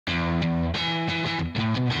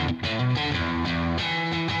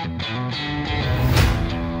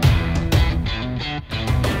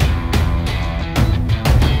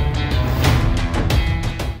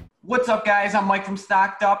What's up, guys? I'm Mike from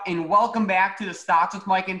StockedUp, and welcome back to the Stocks with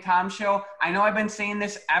Mike and Tom show. I know I've been saying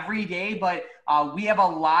this every day, but we have a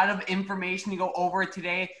lot of information to go over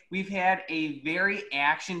today. We've had a very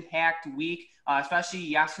action-packed week, especially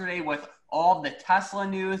yesterday with all the Tesla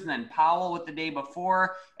news, and then Powell with the day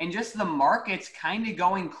before, and just the markets kind of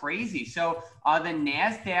going crazy. So the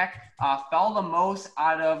NASDAQ fell the most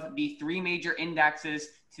out of the three major indexes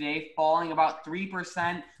today, falling about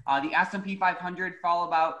 3%. The S&P 500 fell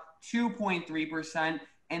about 2.3%,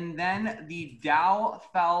 and then the Dow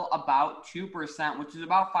fell about 2%, which is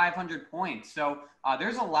about 500 points. So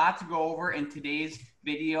there's a lot to go over in today's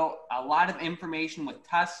video. A lot of information with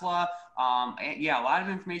Tesla. A lot of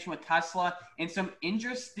information with Tesla, and some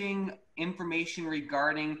interesting information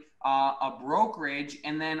regarding a brokerage,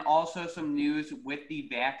 and then also some news with the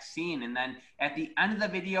vaccine. And then at the end of the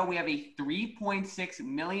video, we have a $3.6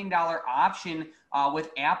 million option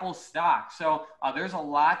with Apple stock. So there's a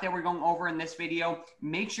lot that we're going over in this video.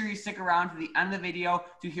 Make sure you stick around to the end of the video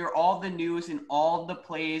to hear all the news and all the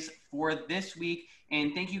plays for this week.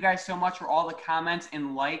 And thank you guys so much for all the comments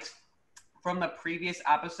and likes from the previous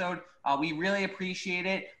episode. We really appreciate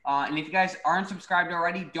it. And if you guys aren't subscribed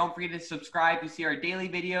already, don't forget to subscribe to see our daily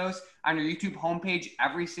videos on our YouTube homepage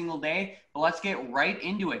every single day. But let's get right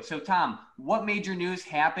into it. So Tom, what major news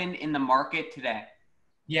happened in the market today?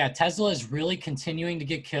 Yeah, Tesla is really continuing to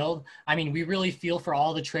get killed. I mean, we really feel for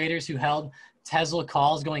all the traders who held Tesla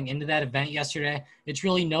calls going into that event yesterday. It's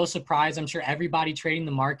really no surprise. I'm sure everybody trading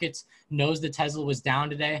the markets knows that Tesla was down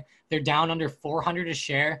today. They're down under 400 a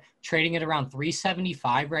share, trading at around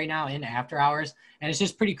 375 right now in after hours. And it's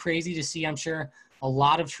just pretty crazy to see. I'm sure a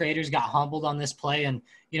lot of traders got humbled on this play. And,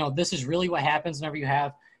 this is really what happens whenever you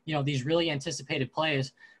have, these really anticipated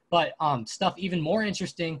plays. But stuff even more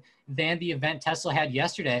interesting than the event Tesla had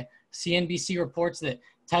yesterday, CNBC reports that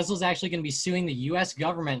Tesla's actually going to be suing the U.S.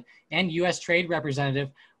 government and U.S. Trade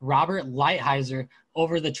Representative Robert Lighthizer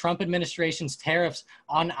over the Trump administration's tariffs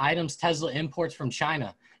on items Tesla imports from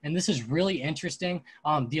China. And this is really interesting.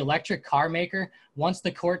 The electric car maker wants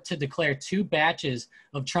the court to declare 2 batches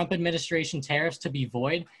of Trump administration tariffs to be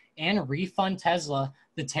void and refund Tesla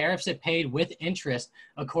the tariffs it paid with interest,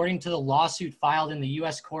 according to the lawsuit filed in the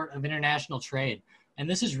U.S. Court of International Trade. And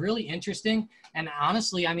this is really interesting. And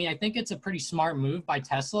honestly, I mean, I think it's a pretty smart move by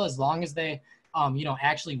Tesla as long as they,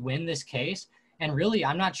 actually win this case. And really,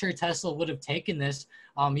 I'm not sure Tesla would have taken this,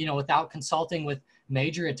 without consulting with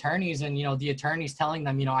major attorneys and, the attorneys telling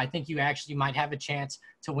them, I think you actually might have a chance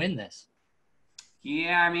to win this.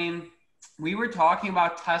 Yeah, I mean, we were talking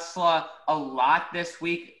about Tesla a lot this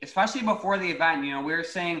week, especially before the event. We were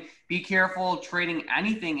saying be careful trading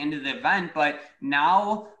anything into the event. But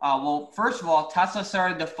now, first of all, Tesla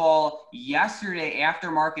started to fall yesterday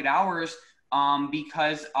after market hours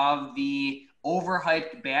because of the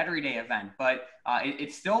overhyped Battery Day event. But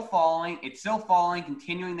it's still falling. It's still falling,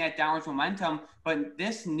 continuing that downwards momentum. But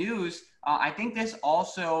this news, I think this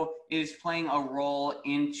also is playing a role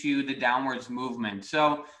into the downwards movement.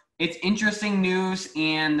 So it's interesting news,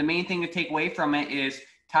 and the main thing to take away from it is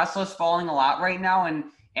Tesla's falling a lot right now, and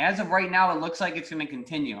as of right now, it looks like it's going to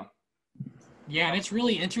continue. Yeah, and it's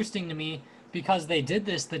really interesting to me because they did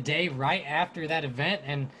this the day right after that event,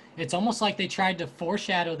 and it's almost like they tried to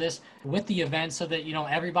foreshadow this with the event so that,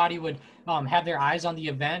 everybody would have their eyes on the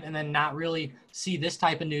event and then not really see this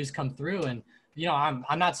type of news come through. And,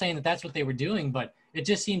 I'm not saying that that's what they were doing, but it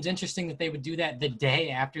just seems interesting that they would do that the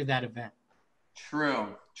day after that event.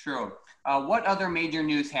 True. What other major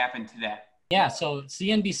news happened today? Yeah, so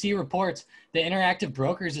CNBC reports the Interactive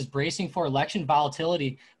Brokers is bracing for election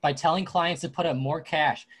volatility by telling clients to put up more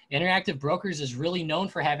cash. Interactive Brokers is really known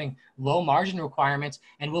for having low margin requirements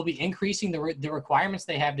and will be increasing the requirements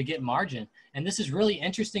they have to get margin. And this is really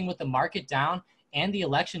interesting with the market down and the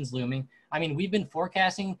elections looming. I mean, we've been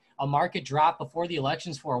forecasting a market drop before the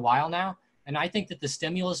elections for a while now, and I think that the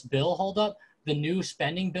stimulus bill holdup, the new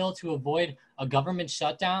spending bill to avoid a government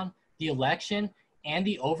shutdown, the election, and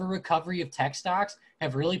the over recovery of tech stocks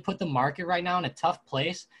have really put the market right now in a tough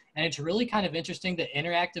place. And it's really kind of interesting that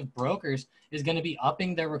Interactive Brokers is going to be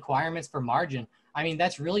upping their requirements for margin. I mean,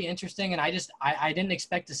 that's really interesting. And I didn't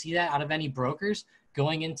expect to see that out of any brokers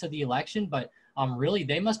going into the election, but really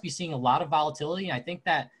they must be seeing a lot of volatility. And I think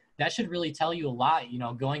that should really tell you a lot,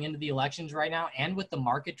 going into the elections right now, and with the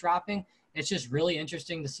market dropping, it's just really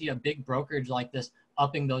interesting to see a big brokerage like this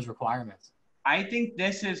upping those requirements. I think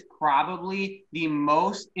this is probably the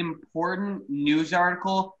most important news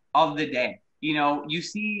article of the day. You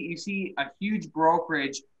see a huge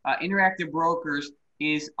brokerage, Interactive Brokers,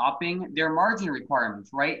 is upping their margin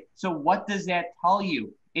requirements, right? So what does that tell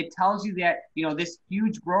you? it tells you that, this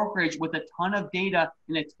huge brokerage with a ton of data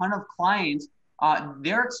and a ton of clients,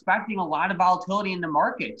 they're expecting a lot of volatility in the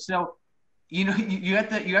market. So, you have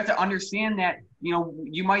to understand that,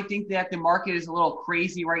 you might think that the market is a little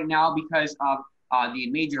crazy right now because of the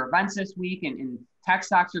major events this week and tech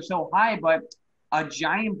stocks are so high, but a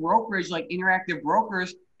giant brokerage like Interactive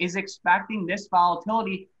Brokers is expecting this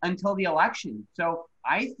volatility until the election. So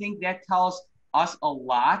I think that tells us a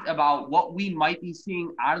lot about what we might be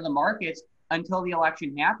seeing out of the markets until the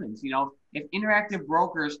election happens. If Interactive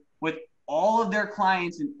Brokers, with all of their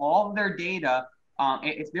clients and all of their data,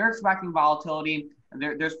 if they're expecting volatility,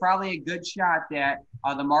 there's probably a good shot that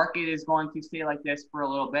the market is going to stay like this for a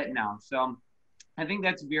little bit now. So I think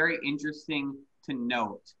that's very interesting to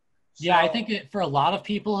note. Yeah, I think for a lot of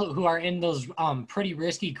people who are in those pretty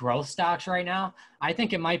risky growth stocks right now, I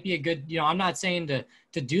think it might be a good, I'm not saying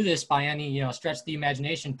to do this by any, stretch of the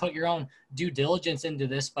imagination, put your own due diligence into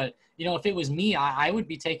this. But, if it was me, I would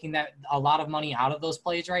be taking a lot of money out of those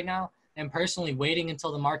plays right now and personally waiting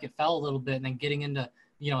until the market fell a little bit and then getting into,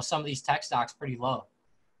 some of these tech stocks pretty low.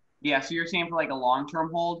 Yeah, so you're saying for like a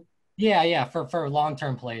long-term hold? Yeah, for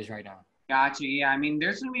long-term plays right now. Gotcha. Yeah, I mean,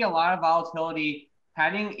 there's going to be a lot of volatility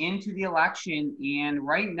heading into the election, and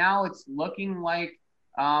right now it's looking like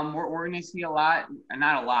we're going to see a lot,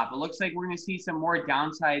 not a lot, but looks like we're going to see some more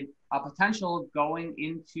downside potential going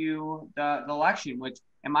into the election, which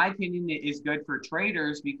in my opinion is good for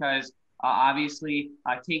traders because obviously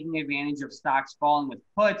taking advantage of stocks falling with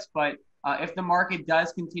puts, but if the market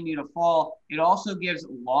does continue to fall, it also gives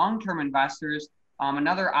long-term investors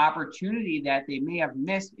another opportunity that they may have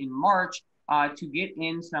missed in March to get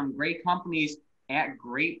in some great companies at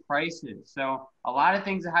great prices. So a lot of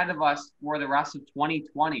things ahead of us for the rest of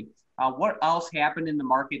 2020. What else happened in the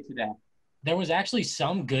market today? There was actually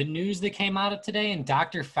some good news that came out of today, and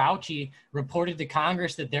Dr. Fauci reported to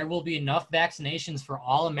Congress that there will be enough vaccinations for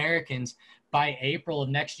all Americans by April of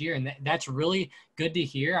next year, and that's really good to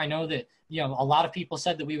hear. I know that a lot of people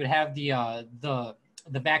said that we would have the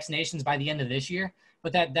vaccinations by the end of this year,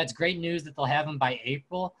 but that's great news that they'll have them by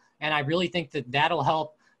April, and I really think that that'll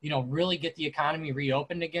help really get the economy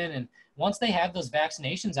reopened again. And once they have those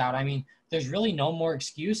vaccinations out, I mean, there's really no more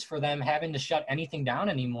excuse for them having to shut anything down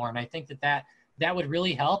anymore. And I think that would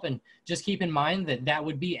really help. And just keep in mind that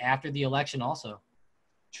would be after the election also.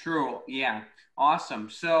 True. Yeah. Awesome.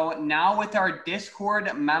 So now with our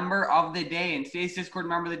Discord member of the day, and today's Discord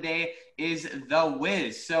member of the day is The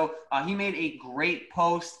Wiz. So he made a great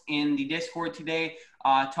post in the Discord today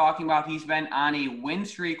talking about he's been on a win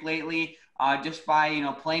streak lately. Just by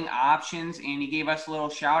playing options, and he gave us a little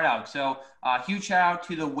shout out. So huge shout out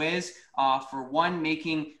to The Wiz for one,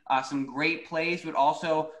 making some great plays, but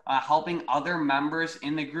also helping other members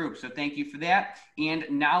in the group. So thank you for that. And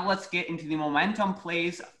now let's get into the momentum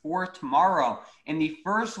plays for tomorrow. And the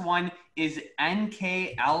first one is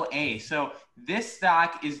NKLA. So this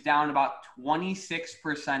stock is down about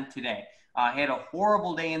 26% today. Had a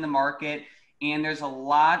horrible day in the market. And there's a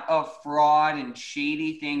lot of fraud and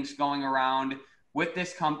shady things going around with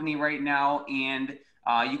this company right now, and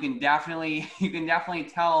you can definitely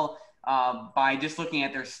tell by just looking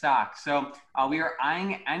at their stock. So we are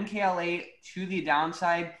eyeing NKLA to the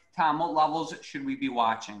downside. Tom, what levels should we be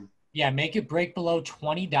watching? Yeah, make it break below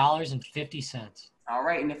 $20.50. All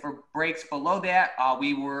right, and if it breaks below that,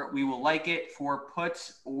 we will like it for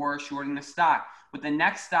puts or shorting the stock. With the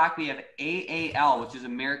next stock, we have AAL, which is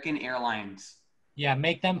American Airlines. Yeah,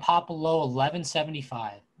 make them pop below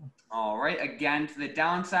 $11.75. All right, again to the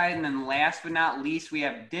downside. And then last but not least, we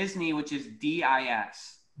have Disney, which is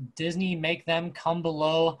DIS. Disney, make them come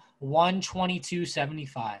below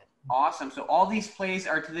 $122.75. Awesome. So all these plays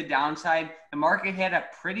are to the downside. The market had a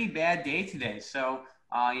pretty bad day today. So,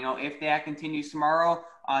 if that continues tomorrow,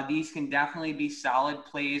 these can definitely be solid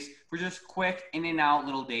plays for just quick in and out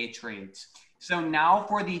little day trades. So now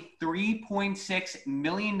for the $3.6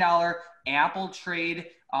 million Apple trade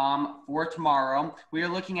for tomorrow, we are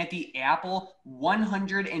looking at the Apple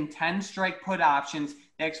 110 strike put options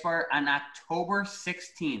that expire on October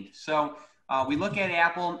 16th. So we look at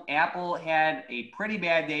Apple. Apple had a pretty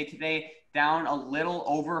bad day today, down a little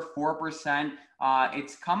over 4%.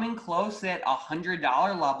 It's coming close at $100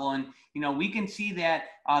 level. And, we can see that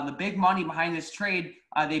the big money behind this trade,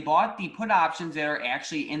 they bought the put options that are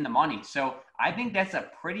actually in the money. So I think that's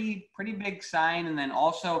a pretty big sign. And then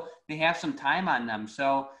also they have some time on them.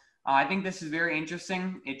 So I think this is very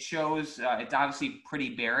interesting. It shows it's obviously pretty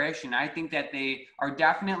bearish. And I think that they are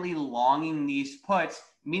definitely longing these puts,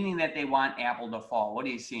 meaning that they want Apple to fall. What are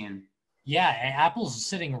you seeing? Yeah, Apple's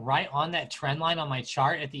sitting right on that trend line on my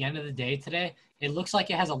chart at the end of the day today. It looks like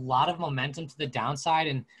it has a lot of momentum to the downside.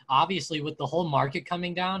 And obviously, with the whole market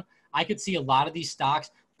coming down, I could see a lot of these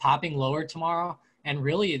stocks popping lower tomorrow. And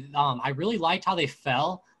really, I really liked how they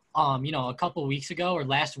fell, a couple weeks ago or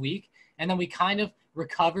last week. And then we kind of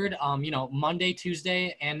recovered, Monday,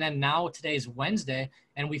 Tuesday, and then now today's Wednesday.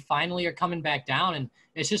 And we finally are coming back down. And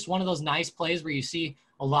it's just one of those nice plays where you see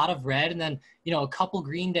a lot of red and then a couple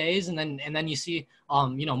green days and then you see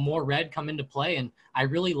more red come into play. And I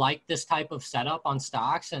really like this type of setup on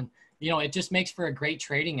stocks, and it just makes for a great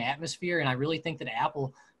trading atmosphere. And I really think that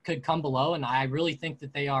Apple could come below, and I really think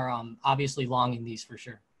that they are obviously longing these for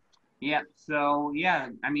sure. Yeah. So yeah,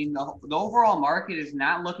 I mean the overall market is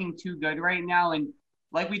not looking too good right now, and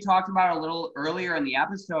like we talked about a little earlier in the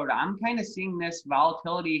episode, I'm kind of seeing this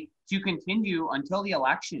volatility to continue until the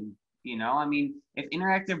election. I mean, if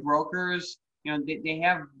Interactive Brokers, they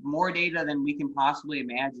have more data than we can possibly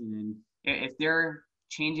imagine, and if they're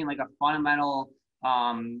changing like a fundamental,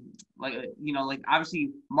 like obviously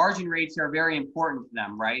margin rates are very important to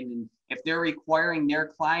them, right? And if they're requiring their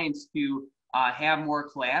clients to have more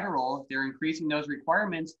collateral, if they're increasing those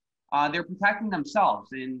requirements, they're protecting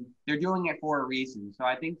themselves, and they're doing it for a reason. So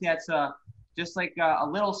I think that's just like a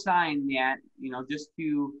little sign that, just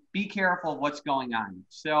to be careful of what's going on.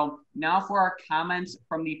 So now for our comments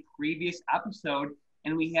from the previous episode,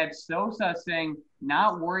 and we had Sosa saying,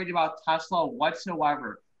 not worried about Tesla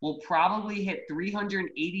whatsoever. We'll probably hit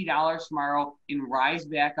 $380 tomorrow and rise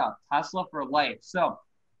back up. Tesla for life. So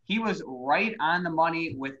he was right on the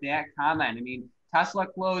money with that comment. I mean, Tesla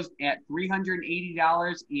closed at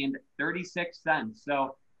 $380.36.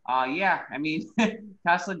 So, yeah, I mean,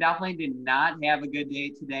 Tesla definitely did not have a good day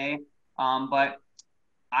today. But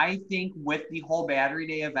I think with the whole Battery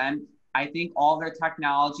Day event, I think all their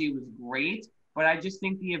technology was great, but I just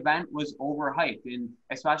think the event was overhyped, and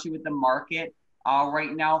especially with the market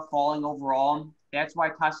right now falling overall, that's why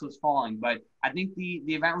Tesla's falling. But I think the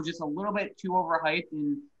event was just a little bit too overhyped,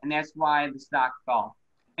 and that's why the stock fell.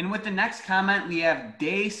 And with the next comment, we have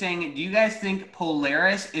Day saying, do you guys think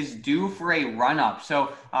Polaris is due for a run up?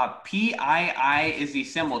 So PII is the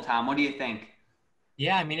symbol, Tom. What do you think?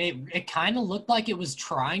 Yeah, I mean, it kind of looked like it was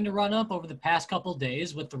trying to run up over the past couple of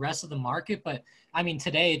days with the rest of the market, but I mean,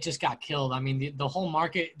 today it just got killed. I mean, the whole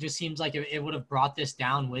market just seems like it would have brought this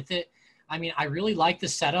down with it. I mean, I really like the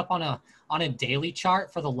setup on a daily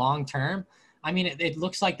chart for the long term. I mean, it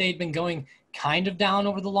looks like they'd been going kind of down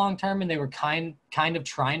over the long term, and they were kind of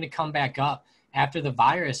trying to come back up after the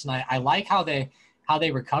virus. And I like how they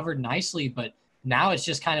recovered nicely, but now it's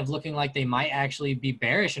just kind of looking like they might actually be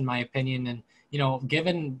bearish, in my opinion. And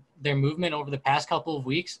given their movement over the past couple of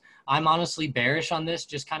weeks, I'm honestly bearish on this,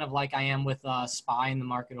 just kind of like I am with SPY in the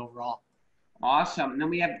market overall. Awesome. And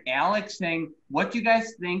then we have Alex saying, what do you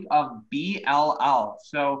guys think of BLL?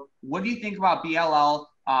 So what do you think about BLL?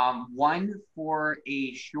 One for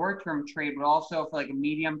a short-term trade, but also for like a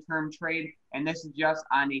medium-term trade. And this is just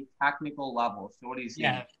on a technical level. So what do you think?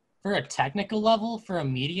 Yeah, for a technical level, for a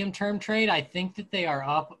medium-term trade, I think that they are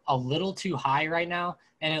up a little too high right now,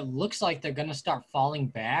 and it looks like they're going to start falling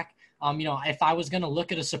back. If I was going to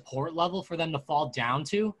look at a support level for them to fall down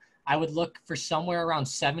to, I would look for somewhere around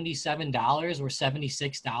 $77 or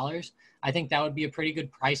 $76. I think that would be a pretty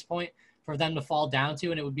good price point for them to fall down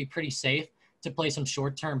to, and it would be pretty safe to play some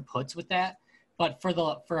short-term puts with that. But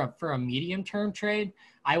for a medium-term trade,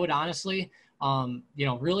 I would honestly,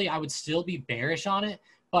 really, I would still be bearish on it.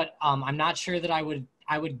 But I'm not sure that I would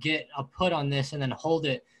get a put on this and then hold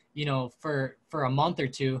it, for a month or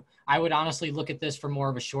two. I would honestly look at this for more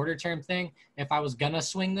of a shorter term thing. If I was gonna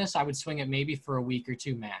swing this, I would swing it maybe for a week or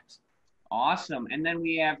two max. Awesome. And then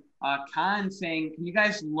we have Khan saying, can you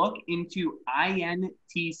guys look into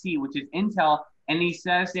INTC, which is Intel? And he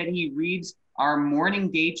says that he reads our morning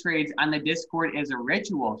day trades on the Discord as a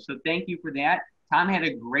ritual. So thank you for that. Tom had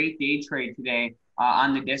a great day trade today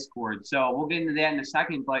on the Discord. So we'll get into that in a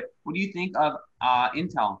second. But what do you think of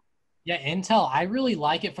Intel? Yeah, Intel, I really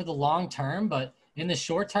like it for the long term, but in the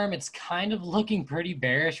short term, it's kind of looking pretty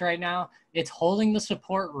bearish right now. It's holding the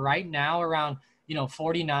support right now around,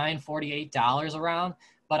 $49, $48 around,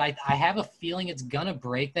 but I have a feeling it's going to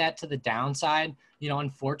break that to the downside.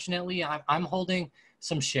 Unfortunately, I'm holding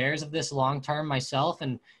some shares of this long term myself,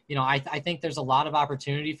 and, I think there's a lot of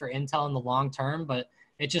opportunity for Intel in the long term, but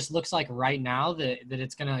it just looks like right now that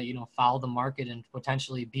it's going to, follow the market and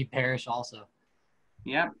potentially be bearish also.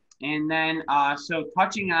 Yep. And then, so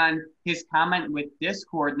touching on his comment with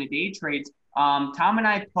Discord and the day trades, Tom and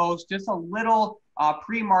I post just a little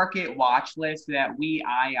pre-market watch list that we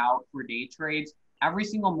eye out for day trades. every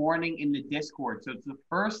single morning in the Discord. So it's the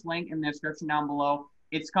first link in the description down below.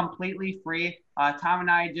 It's completely free. Tom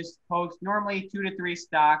and I just post normally 2 to 3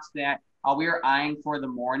 stocks that we are eyeing for the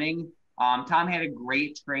morning. Tom had a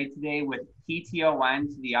great trade today with PTON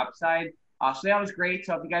to the upside. So that was great.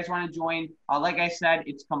 So if you guys want to join, like I said,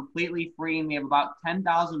 it's completely free. And we have about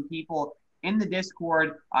 10,000 people in the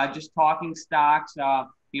Discord just talking stocks.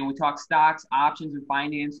 We talk stocks, options, and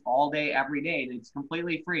finance all day, every day. And it's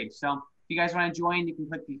completely free. So if you guys want to join, you can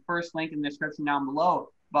click the first link in the description down below.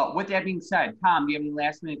 But with that being said, Tom, do you have any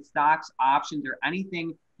last minute stocks, options, or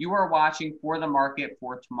anything you are watching for the market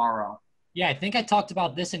for tomorrow? Yeah, I think I talked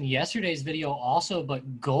about this in yesterday's video also,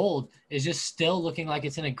 but gold is just still looking like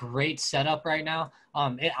it's in a great setup right now.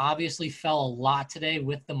 It obviously fell a lot today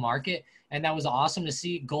with the market, and that was awesome to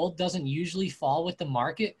see. Gold doesn't usually fall with the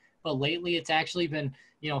market, but lately it's actually been,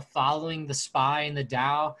 following the SPY and the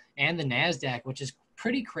Dow and the NASDAQ, which is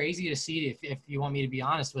pretty crazy to see if you want me to be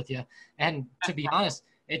honest with you. And to be honest,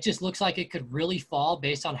 it just looks like it could really fall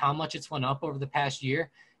based on how much it's went up over the past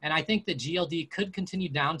year. And I think the GLD could continue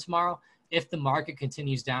down tomorrow if the market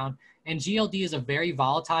continues down. And GLD is a very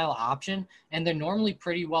volatile option, and they're normally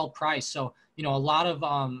pretty well priced. So, a lot of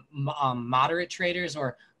moderate traders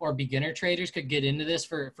or beginner traders could get into this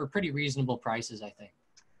for pretty reasonable prices, I think.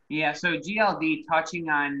 Yeah, so GLD, touching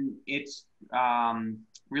on its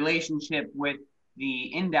relationship with the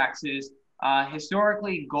indexes,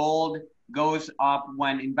 historically gold goes up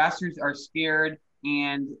when investors are scared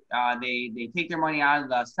and they take their money out of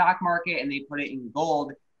the stock market and they put it in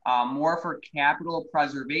gold. More for capital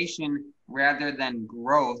preservation rather than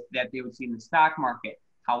growth that they would see in the stock market.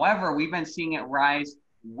 However, we've been seeing it rise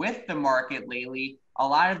with the market lately. A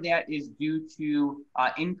lot of that is due to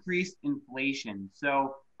increased inflation.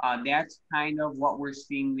 So that's kind of what we're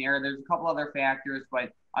seeing there. There's a couple other factors,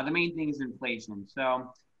 but the main thing is inflation.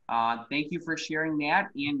 So thank you for sharing that.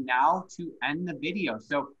 And now to end the video.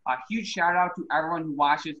 So a huge shout out to everyone who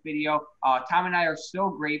watched this video. Tom and I are so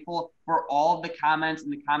grateful for all of the comments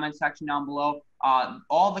in the comment section down below.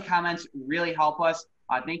 All the comments really help us.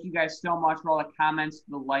 Thank you guys so much for all the comments,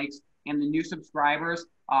 the likes, and the new subscribers.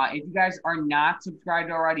 If you guys are not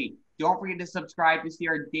subscribed already, don't forget to subscribe to see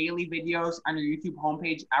our daily videos on our YouTube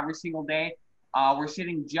homepage every single day. We're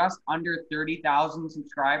sitting just under 30,000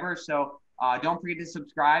 subscribers. So don't forget to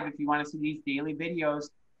subscribe if you want to see these daily videos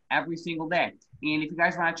every single day. And if you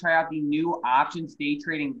guys want to try out the new options day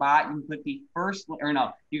trading bot, you can click the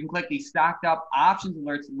you can click the Stocked Up Options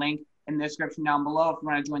Alerts link in the description down below. If you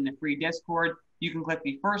want to join the free Discord, you can click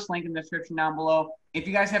the first link in the description down below. If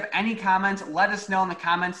you guys have any comments, let us know in the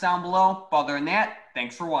comments down below. But other than that,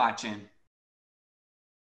 thanks for watching.